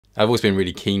I've always been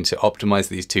really keen to optimize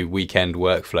these two weekend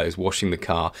workflows, washing the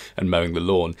car and mowing the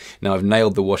lawn. Now I've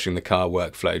nailed the washing the car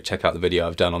workflow, check out the video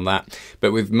I've done on that.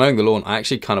 But with mowing the lawn, I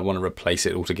actually kind of want to replace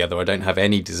it altogether. I don't have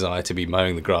any desire to be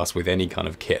mowing the grass with any kind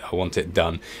of kit. I want it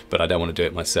done, but I don't want to do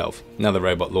it myself. Now the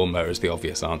robot lawnmower is the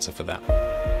obvious answer for that.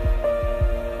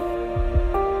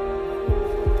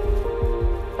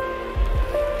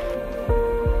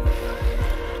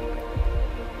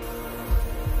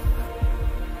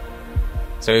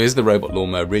 So is the robot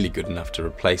lawnmower really good enough to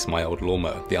replace my old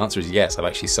lawnmower? The answer is yes. I've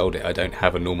actually sold it. I don't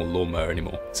have a normal lawnmower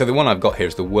anymore. So the one I've got here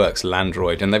is the Worx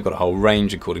Landroid, and they've got a whole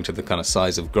range according to the kind of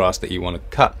size of grass that you want to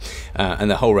cut, and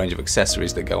the whole range of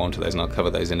accessories that go onto those, and I'll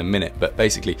cover those in a minute. But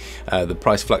basically the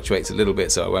price fluctuates a little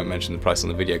bit, so I won't mention the price on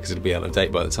the video because it'll be out of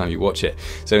date by the time you watch it.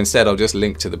 So instead I'll just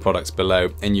link to the products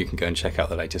below and you can go and check out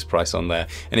the latest price on there.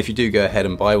 And if you do go ahead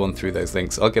and buy one through those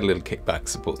links, I'll get a little kickback,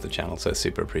 supports the channel, so it's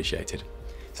super appreciated.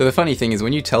 So the funny thing is,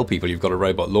 when you tell people you've got a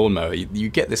robot lawnmower, you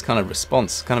get this kind of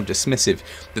response, kind of dismissive,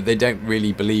 that they don't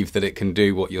really believe that it can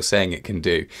do what you're saying it can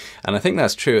do. And I think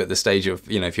that's true at the stage of,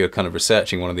 you know, if you're kind of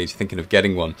researching one of these, thinking of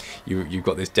getting one, you've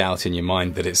got this doubt in your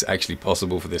mind that it's actually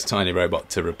possible for this tiny robot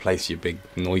to replace your big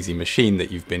noisy machine that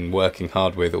you've been working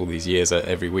hard with all these years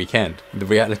every weekend. The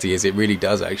reality is it really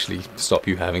does actually stop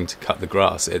you having to cut the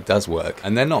grass. It does work.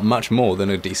 And they're not much more than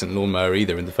a decent lawnmower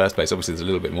either in the first place. Obviously there's a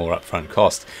little bit more upfront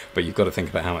cost, but you've got to think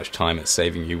about how much time it's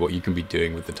saving you, what you can be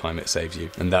doing with the time it saves you,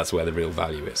 and that's where the real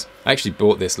value is. I actually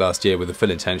bought this last year with the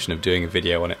full intention of doing a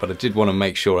video on it, but I did want to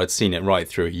make sure I'd seen it right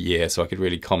through a year so I could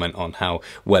really comment on how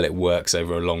well it works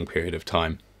over a long period of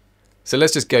time. So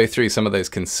let's just go through some of those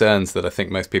concerns that I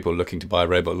think most people looking to buy a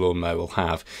robot lawnmower will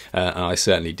have, and I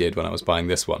certainly did when I was buying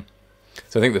this one.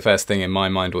 So I think the first thing in my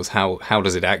mind was how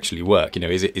does it actually work? You know,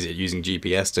 is it using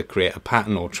GPS to create a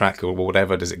pattern or track or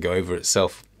whatever? Does it go over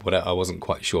itself? Whatever, I wasn't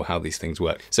quite sure how these things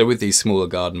work. So with these smaller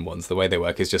garden ones, the way they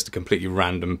work is just a completely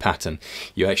random pattern.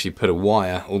 You actually put a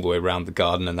wire all the way around the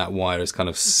garden, and that wire is kind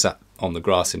of sat on the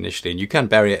grass initially, and you can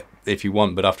bury it if you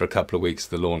want, but after a couple of weeks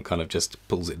the lawn kind of just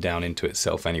pulls it down into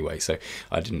itself anyway, so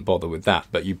I didn't bother with that.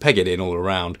 But you peg it in all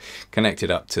around, connect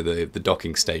it up to the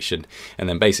docking station, and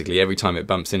then basically every time it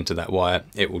bumps into that wire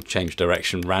it will change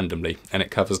direction randomly, and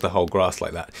it covers the whole grass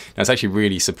like that. Now it's actually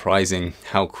really surprising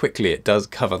how quickly it does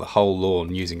cover the whole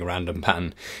lawn using a random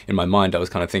pattern. In my mind I was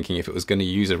kind of thinking, if it was going to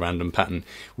use a random pattern,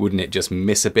 wouldn't it just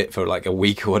miss a bit for like a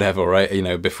week or whatever, right? You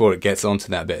know, before it gets onto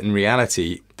that bit. In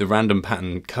reality, the random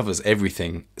pattern covers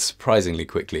everything surprisingly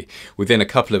quickly within a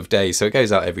couple of days. So it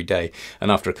goes out every day, and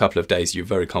after a couple of days you're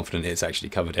very confident it's actually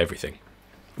covered everything.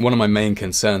 One of my main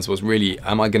concerns was really,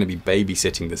 am I going to be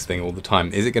babysitting this thing all the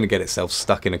time? Is it going to get itself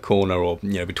stuck in a corner or,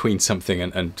 you know, between something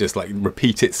and just like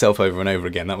repeat itself over and over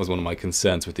again? That was one of my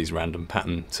concerns with these random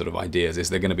pattern sort of ideas. Is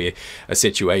there going to be a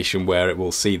situation where it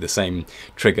will see the same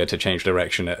trigger to change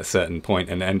direction at a certain point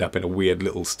and end up in a weird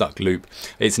little stuck loop?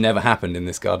 It's never happened in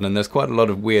this garden, and there's quite a lot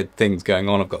of weird things going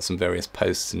on. I've got some various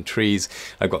posts and trees.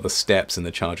 I've got the steps, and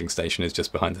the charging station is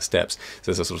just behind the steps.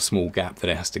 So there's a sort of small gap that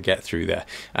it has to get through there,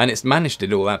 and it's managed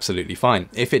it all absolutely fine.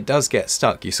 If it does get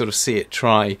stuck, you sort of see it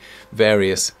try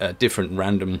various different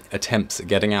random attempts at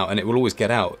getting out, and it will always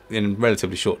get out in a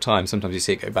relatively short time. Sometimes you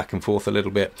see it go back and forth a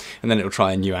little bit, and then it'll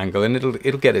try a new angle, and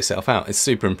it'll get itself out. It's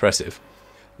super impressive.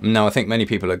 Now, I think many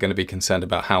people are going to be concerned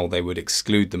about how they would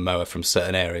exclude the mower from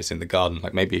certain areas in the garden.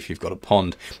 Like maybe if you've got a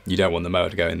pond, you don't want the mower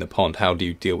to go in the pond. How do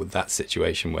you deal with that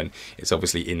situation when it's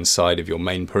obviously inside of your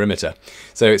main perimeter?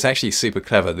 So it's actually super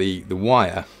clever. The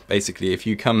wire, basically, if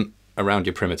you come around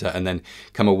your perimeter and then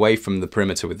come away from the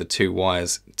perimeter with the two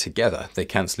wires together, they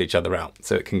cancel each other out.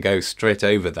 So it can go straight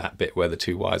over that bit where the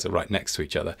two wires are right next to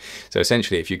each other. So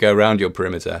essentially, if you go around your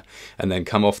perimeter and then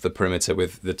come off the perimeter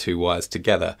with the two wires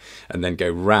together and then go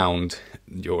round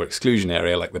your exclusion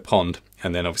area like the pond,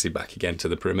 and then obviously back again to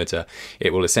the perimeter,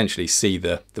 it will essentially see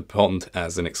the pond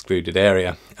as an excluded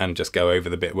area and just go over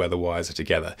the bit where the wires are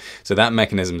together. So that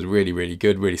mechanism is really, really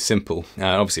good, really simple.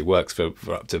 Obviously it works for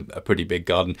up to a pretty big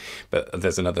garden, but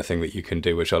there's another thing that you can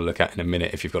do, which I'll look at in a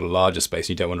minute. If you've got a larger space,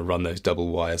 you don't want to run those double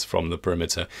wires from the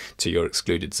perimeter to your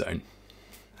excluded zone.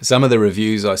 Some of the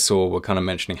reviews I saw were kind of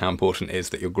mentioning how important it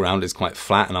is that your ground is quite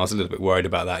flat, and I was a little bit worried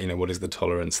about that. You know, what is the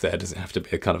tolerance there? Does it have to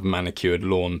be a kind of manicured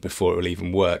lawn before it will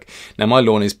even work? Now, my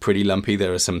lawn is pretty lumpy.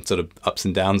 There are some sort of ups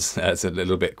and downs. It's a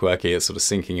little bit quirky. It's sort of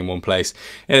sinking in one place,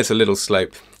 and it's a little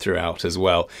slope throughout as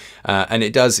well. And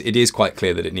it is quite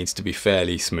clear that it needs to be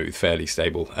fairly smooth, fairly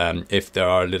stable. If there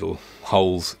are little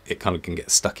holes, it kind of can get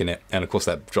stuck in it, and of course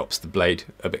that drops the blade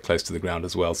a bit close to the ground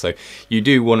as well. So you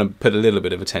do want to put a little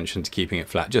bit of attention to keeping it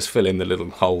flat. Just fill in the little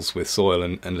holes with soil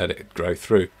and let it grow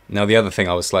through. Now, the other thing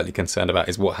I was slightly concerned about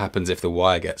is what happens if the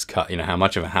wire gets cut. You know, how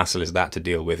much of a hassle is that to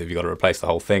deal with if you've got to replace the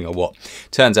whole thing or what?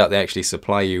 Turns out they actually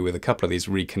supply you with a couple of these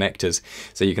reconnectors,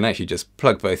 so you can actually just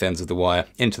plug both ends of the wire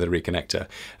into the reconnector,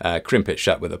 crimp it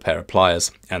shut with a pair of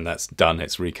pliers, and that's done.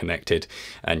 It's reconnected,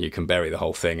 and you can bury the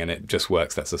whole thing, and it just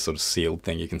works. That's a sort of sealed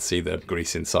thing. You can see the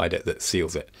grease inside it that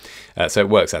seals it. So it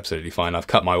works absolutely fine. I've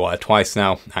cut my wire twice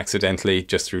now, accidentally,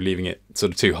 just through leaving it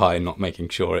sort of too high and not making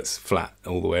sure it's flat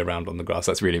all the way around on the grass.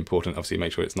 That's really important. Obviously,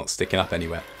 make sure it's not sticking up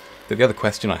anywhere. But the other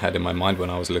question I had in my mind when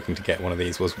I was looking to get one of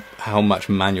these was, how much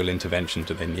manual intervention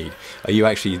do they need? Are you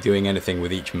actually doing anything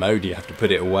with each mow? Do you have to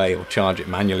put it away or charge it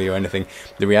manually or anything?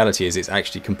 The reality is it's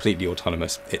actually completely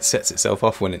autonomous. It sets itself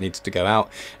off when it needs to go out,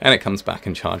 and it comes back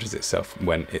and charges itself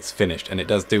when it's finished, and it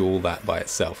does do all that by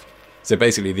itself. So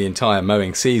basically the entire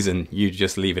mowing season, you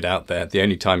just leave it out there. The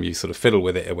only time you sort of fiddle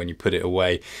with it are when you put it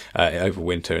away over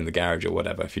winter in the garage or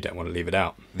whatever, if you don't want to leave it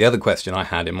out. The other question I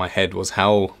had in my head was,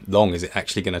 how long is it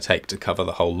actually going to take to cover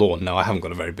the whole lawn? Now, I haven't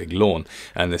got a very big lawn,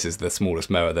 and this is the smallest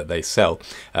mower that they sell,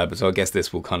 but so I guess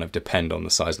this will kind of depend on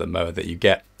the size of the mower that you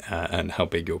get and how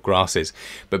big your grass is.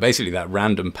 But basically that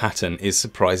random pattern is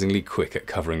surprisingly quick at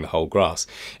covering the whole grass.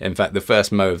 In fact, the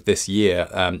first mow of this year,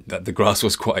 the grass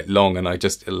was quite long, and I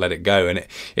just let it go, and it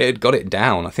had got it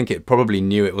down. I think it probably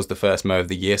knew it was the first mow of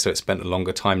the year, so it spent a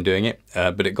longer time doing it,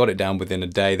 but it got it down within a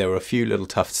day. There were a few little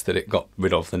tufts that it got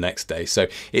rid of the next day, so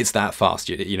it's that fast.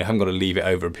 You haven't got to leave it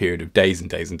over a period of days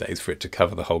and days and days for it to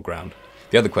cover the whole ground.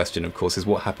 The other question, of course, is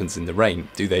what happens in the rain?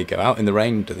 Do they go out in the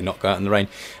rain? Do they not go out in the rain?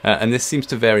 And this seems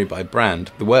to vary by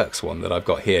brand. The Worx one that I've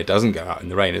got here doesn't go out in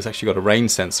the rain. It's actually got a rain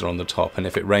sensor on the top, and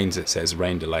if it rains, it says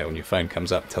rain delay on your phone,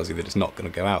 comes up, tells you that it's not going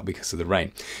to go out because of the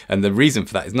rain. And the reason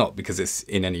for that is not because it's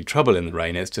in any trouble in the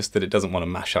rain, it's just that it doesn't want to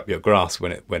mash up your grass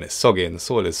when it's soggy and the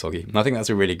soil is soggy. And I think that's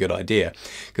a really good idea,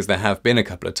 because there have been a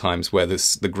couple of times where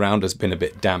the ground has been a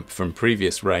bit damp from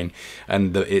previous rain,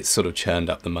 and it's sort of churned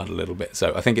up the mud a little bit.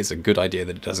 So I think it's a good idea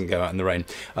that it doesn't go out in the rain.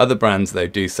 Other brands, though,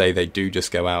 do say they do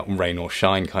just go out and rain or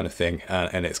shine kind of thing,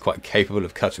 and it's quite capable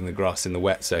of cutting the grass in the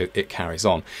wet, so it carries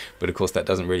on. But of course that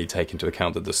doesn't really take into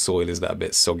account that the soil is that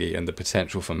bit soggy and the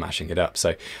potential for mashing it up.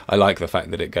 So I like the fact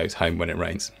that it goes home when it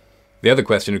rains. The other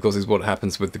question, of course, is what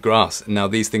happens with the grass. Now,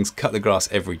 these things cut the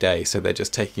grass every day, so they're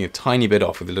just taking a tiny bit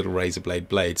off with the little razor blade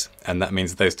blades, and that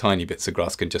means those tiny bits of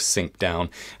grass can just sink down,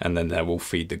 and then they will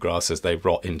feed the grass as they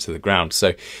rot into the ground.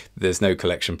 So there's no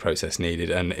collection process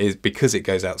needed, and because it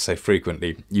goes out so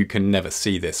frequently, you can never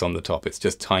see this on the top. It's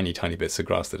just tiny, tiny bits of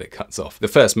grass that it cuts off. The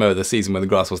first mow of the season, when the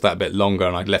grass was that bit longer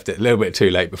and I'd left it a little bit too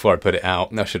late before I put it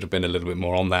out, I should have been a little bit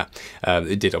more on that.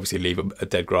 It did obviously leave a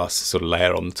dead grass sort of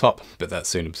layer on the top, but that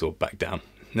soon absorbed back down.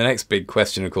 The next big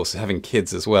question, of course, having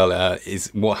kids as well, is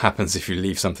what happens if you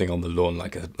leave something on the lawn,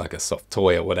 like a soft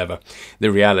toy or whatever. The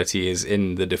reality is,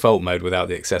 in the default mode without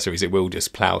the accessories, it will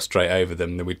just plough straight over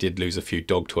them. We did lose a few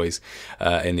dog toys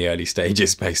in the early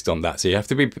stages based on that, so you have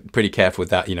to be pretty careful with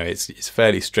that. You know, it's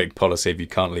fairly strict policy if you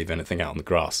can't leave anything out on the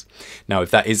grass. Now,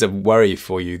 if that is a worry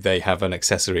for you, they have an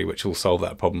accessory which will solve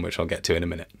that problem, which I'll get to in a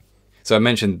minute. So I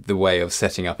mentioned the way of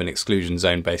setting up an exclusion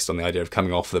zone based on the idea of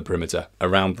coming off the perimeter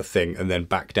around the thing and then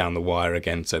back down the wire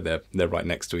again, so they're right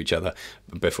next to each other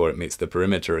before it meets the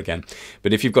perimeter again.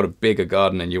 But if you've got a bigger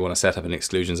garden and you want to set up an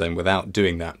exclusion zone without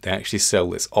doing that, they actually sell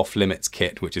this off-limits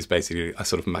kit, which is basically a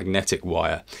sort of magnetic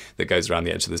wire that goes around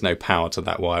the edge, so there's no power to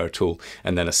that wire at all,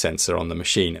 and then a sensor on the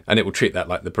machine, and it will treat that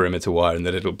like the perimeter wire, and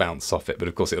that it'll bounce off it, but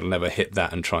of course it'll never hit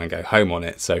that and try and go home on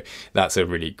it. So that's a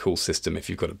really cool system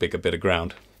if you've got a bigger bit of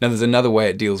ground. Now, there's another way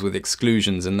it deals with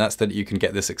exclusions, and that's that you can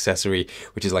get this accessory,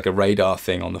 which is like a radar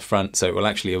thing on the front, so it will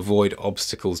actually avoid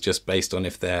obstacles just based on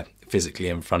if they're physically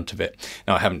in front of it.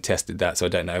 Now, I haven't tested that, so I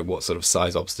don't know what sort of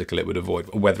size obstacle it would avoid,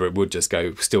 or whether it would just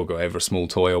still go over a small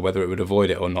toy, or whether it would avoid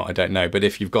it or not, I don't know. But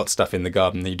if you've got stuff in the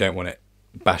garden that you don't want it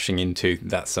bashing into,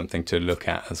 that's something to look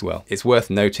at as well. It's worth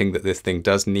noting that this thing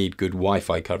does need good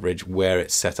Wi-Fi coverage where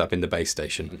it's set up in the base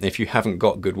station. If you haven't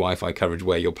got good Wi-Fi coverage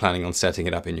where you're planning on setting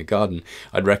it up in your garden,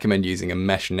 I'd recommend using a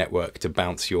mesh network to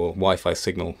bounce your Wi-Fi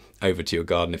signal over to your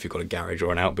garden. If you've got a garage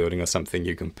or an outbuilding or something,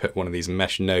 you can put one of these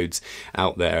mesh nodes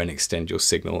out there and extend your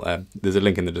signal. There's a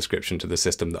link in the description to the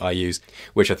system that I use,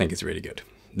 which I think is really good.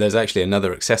 There's actually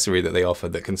another accessory that they offer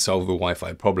that can solve the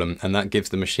Wi-Fi problem, and that gives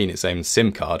the machine its own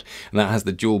SIM card, and that has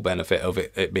the dual benefit of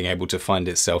it being able to find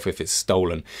itself if it's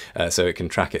stolen, so it can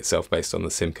track itself based on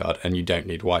the SIM card, and you don't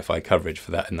need Wi-Fi coverage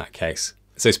for that in that case.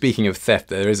 So speaking of theft,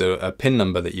 there is a PIN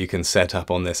number that you can set up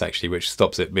on this actually, which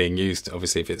stops it being used.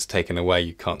 Obviously, if it's taken away,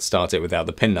 you can't start it without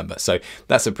the PIN number. So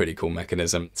that's a pretty cool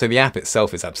mechanism. So the app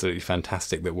itself is absolutely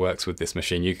fantastic that works with this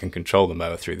machine. You can control the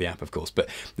mower through the app, of course, but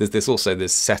there's also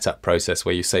this setup process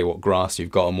where you say what grass you've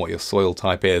got and what your soil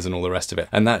type is and all the rest of it.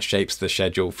 And that shapes the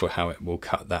schedule for how it will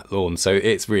cut that lawn. So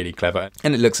it's really clever.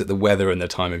 And it looks at the weather and the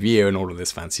time of year and all of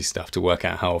this fancy stuff to work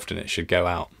out how often it should go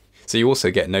out. So you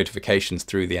also get notifications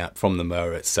through the app from the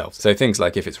mower itself. So things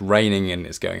like if it's raining and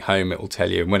it's going home, it will tell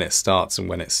you when it starts and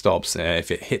when it stops. If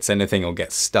it hits anything or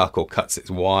gets stuck or cuts its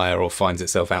wire or finds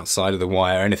itself outside of the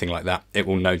wire, anything like that, it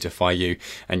will notify you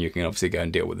and you can obviously go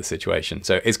and deal with the situation.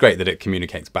 So it's great that it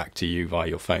communicates back to you via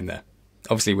your phone there.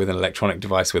 Obviously, with an electronic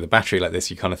device with a battery like this,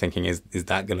 you're kind of thinking, is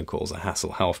that going to cause a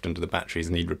hassle? How often do the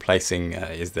batteries need replacing?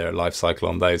 Is there a life cycle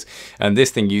on those? And this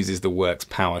thing uses the Worx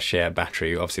Power Share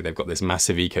battery. Obviously, they've got this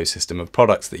massive ecosystem of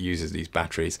products that uses these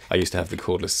batteries. I used to have the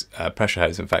cordless pressure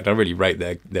hose. In fact, I really rate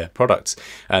their products,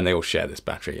 and they all share this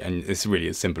battery. And it's really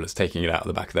as simple as taking it out of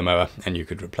the back of the mower, and you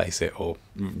could replace it or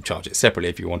charge it separately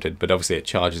if you wanted. But obviously, it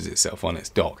charges itself on its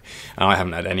dock. And I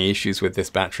haven't had any issues with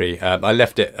this battery. I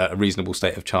left it at a reasonable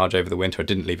state of charge over the winter. I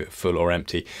didn't leave it full or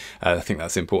empty. I think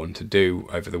that's important to do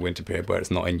over the winter period where it's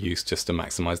not in use, just to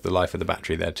maximize the life of the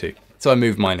battery there too. So I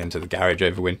moved mine into the garage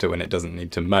over winter when it doesn't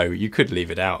need to mow. You could leave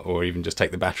it out or even just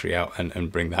take the battery out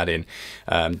and bring that in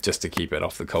just to keep it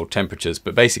off the cold temperatures.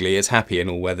 But basically it's happy in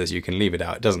all weathers. You can leave it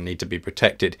out. It doesn't need to be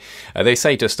protected. They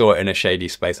say to store it in a shady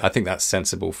space. I think that's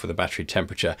sensible for the battery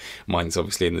temperature. Mine's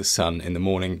obviously in the sun in the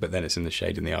morning, but then it's in the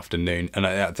shade in the afternoon. And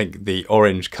I think the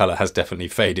orange colour has definitely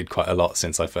faded quite a lot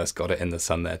since I first got it in the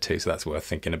sun there too. So that's worth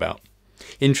thinking about.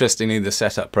 Interestingly, the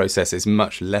setup process is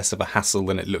much less of a hassle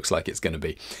than it looks like it's going to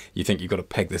be. You think you've got to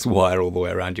peg this wire all the way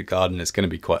around your garden. It's going to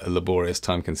be quite a laborious,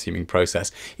 time-consuming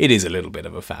process. It is a little bit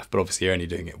of a faff, but obviously you're only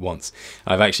doing it once.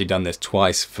 I've actually done this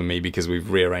twice for me because we've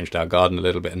rearranged our garden a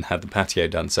little bit and had the patio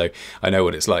done, so I know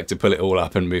what it's like to pull it all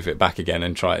up and move it back again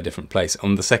and try a different place.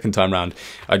 On the second time round,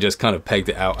 I just kind of pegged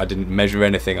it out. I didn't measure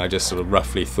anything. I just sort of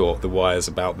roughly thought the wire's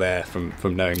about there from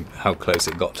knowing how close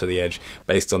it got to the edge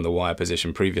based on the wire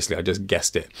position previously. I just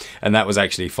guessed it, and that was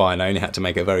actually fine. I only had to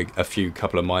make a few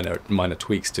couple of minor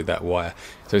tweaks to that wire,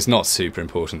 so it's not super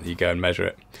important that you go and measure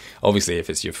it. Obviously, if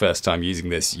it's your first time using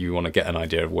this, you want to get an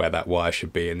idea of where that wire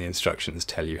should be, and the instructions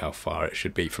tell you how far it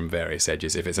should be from various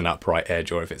edges, if it's an upright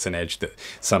edge or if it's an edge that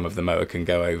some of the mower can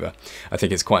go over. I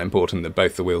think it's quite important that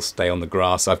both the wheels stay on the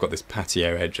grass. I've got this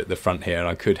patio edge at the front here, and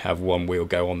I could have one wheel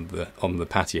go on the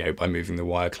patio by moving the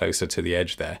wire closer to the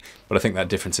edge there, but I think that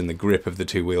difference in the grip of the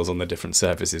two wheels on the different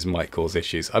surfaces might cause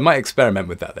issues. I might experiment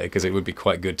with that though, because it would be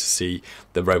quite good to see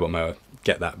the robot mower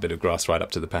get that bit of grass right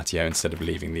up to the patio instead of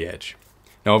leaving the edge.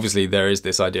 Now obviously there is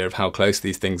this idea of how close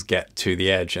these things get to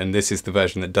the edge, and this is the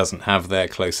version that doesn't have their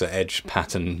closer edge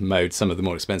pattern mode. Some of the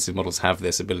more expensive models have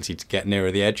this ability to get nearer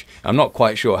the edge. I'm not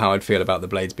quite sure how I'd feel about the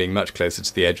blades being much closer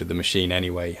to the edge of the machine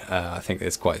anyway. I think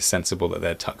it's quite sensible that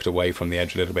they're tucked away from the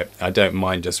edge a little bit. I don't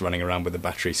mind just running around with a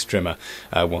battery strimmer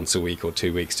once a week or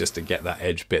 2 weeks just to get that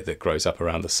edge bit that grows up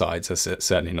around the sides. That's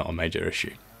certainly not a major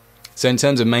issue. So in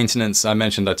terms of maintenance, I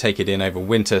mentioned I take it in over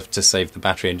winter to save the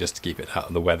battery and just to keep it out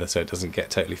of the weather so it doesn't get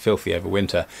totally filthy over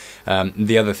winter.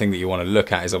 The other thing that you want to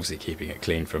look at is obviously keeping it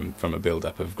clean from a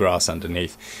build-up of grass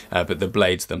underneath, but the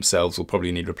blades themselves will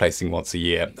probably need replacing once a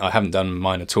year. I haven't done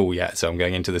mine at all yet, so I'm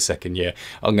going into the second year.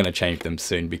 I'm going to change them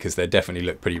soon because they definitely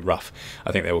look pretty rough.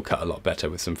 I think they will cut a lot better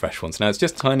with some fresh ones. Now it's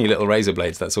just tiny little razor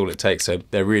blades, that's all it takes, so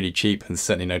they're really cheap and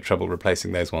certainly no trouble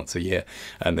replacing those once a year,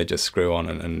 and they just screw on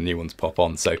and new ones pop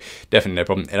on. So definitely no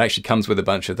problem. It actually comes with a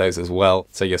bunch of those as well,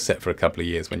 so you're set for a couple of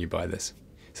years when you buy this.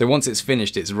 So once it's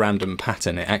finished its random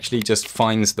pattern, it actually just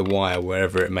finds the wire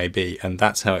wherever it may be, and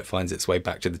that's how it finds its way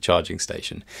back to the charging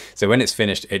station. So when it's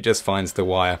finished, it just finds the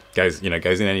wire, goes in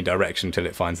any direction until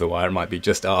it finds the wire. It might be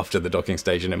just after the docking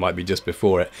station, it might be just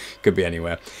before it, could be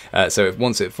anywhere. So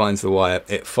once it finds the wire,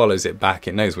 it follows it back,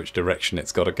 it knows which direction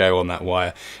it's got to go on that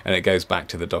wire, and it goes back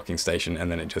to the docking station, and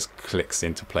then it just clicks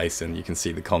into place, and you can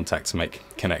see the contacts make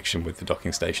connection with the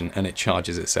docking station, and it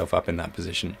charges itself up in that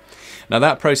position. Now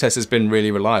that process has been really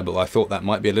reliable. I thought that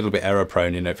might be a little bit error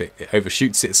prone, if it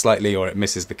overshoots it slightly or it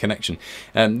misses the connection.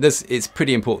 It's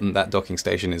pretty important that docking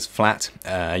station is flat.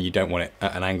 You don't want it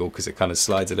at an angle because it kind of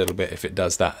slides a little bit if it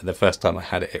does that. The first time I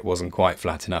had it, it wasn't quite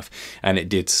flat enough and it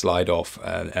did slide off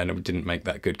and it didn't make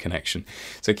that good connection.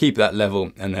 So keep that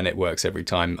level and then it works every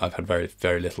time. I've had very,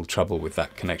 very little trouble with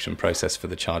that connection process for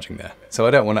the charging there. So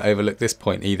I don't want to overlook this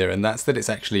point either, and that's that it's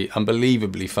actually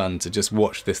unbelievably fun to just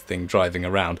watch this thing driving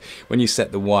around. When you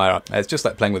set the wire up, it's just like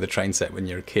like playing with a train set when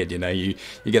you're a kid, you know, you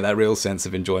get that real sense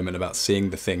of enjoyment about seeing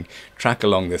the thing track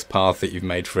along this path that you've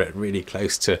made for it really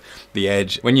close to the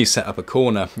edge. When you set up a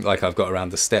corner, like I've got around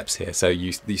the steps here, so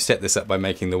you set this up by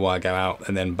making the wire go out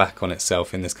and then back on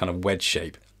itself in this kind of wedge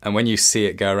shape. And when you see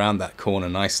it go around that corner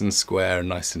nice and square and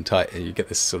nice and tight, you get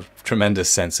this sort of tremendous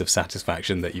sense of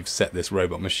satisfaction that you've set this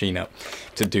robot machine up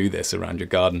to do this around your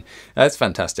garden. It's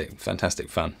fantastic, fantastic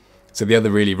fun. So the other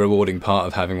really rewarding part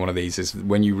of having one of these is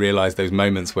when you realise those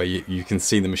moments where you can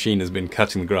see the machine has been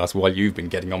cutting the grass while you've been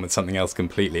getting on with something else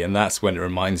completely, and that's when it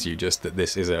reminds you just that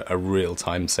this is a real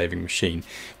time-saving machine.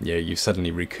 You know, you've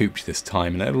suddenly recouped this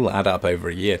time, and it'll add up over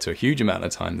a year to a huge amount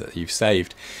of time that you've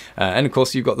saved. And of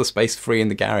course you've got the space free in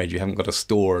the garage, you haven't got to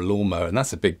store a lawnmower, and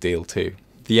that's a big deal too.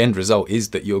 The end result is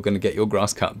that you're going to get your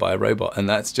grass cut by a robot, and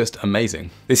that's just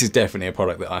amazing. This is definitely a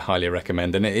product that I highly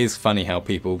recommend, and it is funny how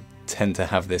people tend to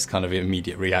have this kind of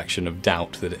immediate reaction of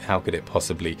doubt that how could it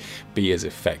possibly be as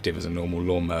effective as a normal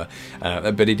lawnmower,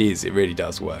 but it really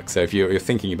does work. So if you're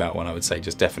thinking about one, I would say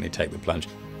just definitely take the plunge.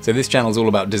 So this channel is all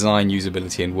about design,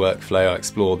 usability and workflow. I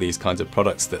explore these kinds of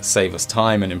products that save us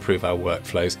time and improve our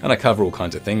workflows, and I cover all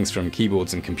kinds of things from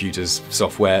keyboards and computers,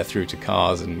 software, through to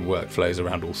cars and workflows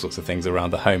around all sorts of things around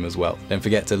the home as well. Don't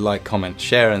forget to like, comment,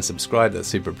 share and subscribe, that's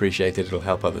super appreciated. It'll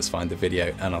help others find the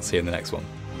video, and I'll see you in the next one.